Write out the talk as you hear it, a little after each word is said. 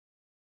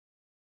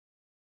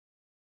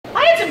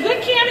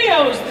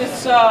knows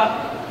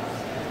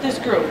this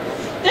group.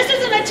 This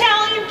is an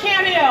Italian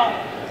cameo.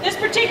 This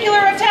particular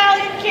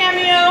Italian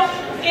cameo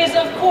is,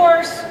 of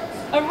course,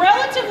 a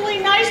relatively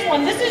nice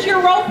one. This is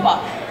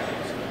Europa.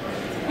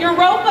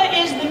 Europa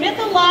is the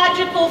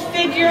mythological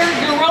figure,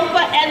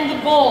 Europa and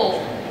the bull.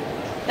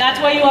 That's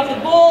why you have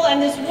the bull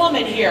and this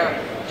woman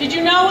here. Did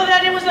you know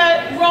that it was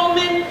a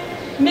Roman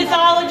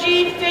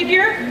mythology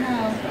figure?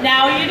 No.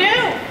 Now you do.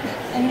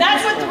 And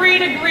that's what 3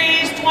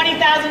 degrees,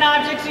 20,000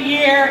 objects a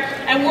year,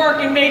 and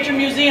work in major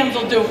museums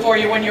will do for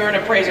you when you're an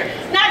appraiser.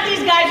 Not these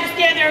guys who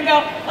stand there and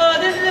go,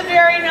 oh, this is a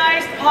very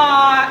nice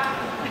pot.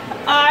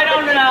 I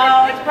don't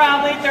know, it's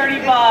probably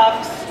 30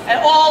 bucks.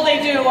 And all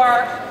they do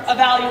are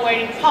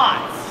evaluating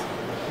pots.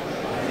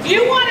 If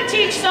you want to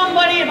teach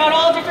somebody about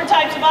all different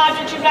types of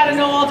objects, you've got to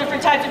know all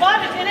different types of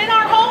objects. And in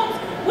our homes,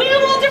 we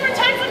have all different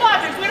types of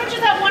objects. We don't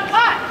just have one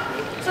pot.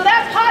 So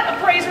that pot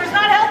appraiser is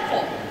not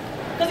helpful,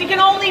 because he can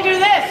only do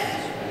this.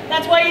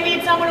 That's why you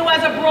need someone who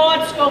has a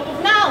broad scope of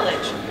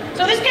knowledge.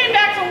 So this came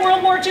back from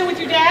World War II with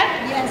your dad?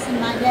 Yes,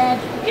 and my dad...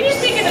 Can you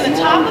speak into the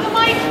top of the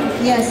mic?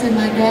 Yes, and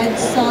my dad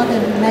saw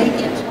them make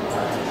it.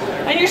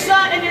 And your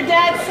son, and your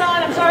dad's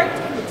son, I'm sorry?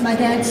 My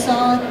dad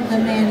saw the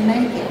man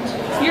make it.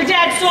 Your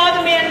dad saw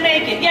the man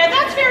make it. Yeah,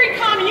 that's very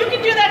common. You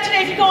can do that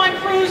today if you go on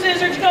cruises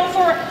or if you go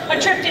for a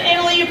trip to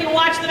Italy, you can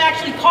watch them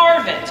actually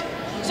carve it.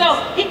 So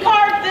he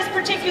carved this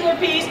particular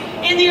piece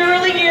in the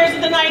early years of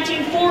the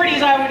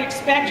 1940s, I would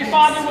expect. Your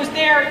father was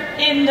there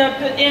in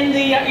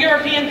the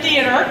European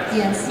theater.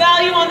 Yes.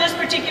 Value on this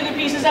particular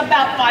piece is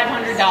about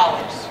 $500.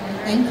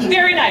 Thank you.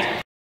 Very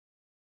nice.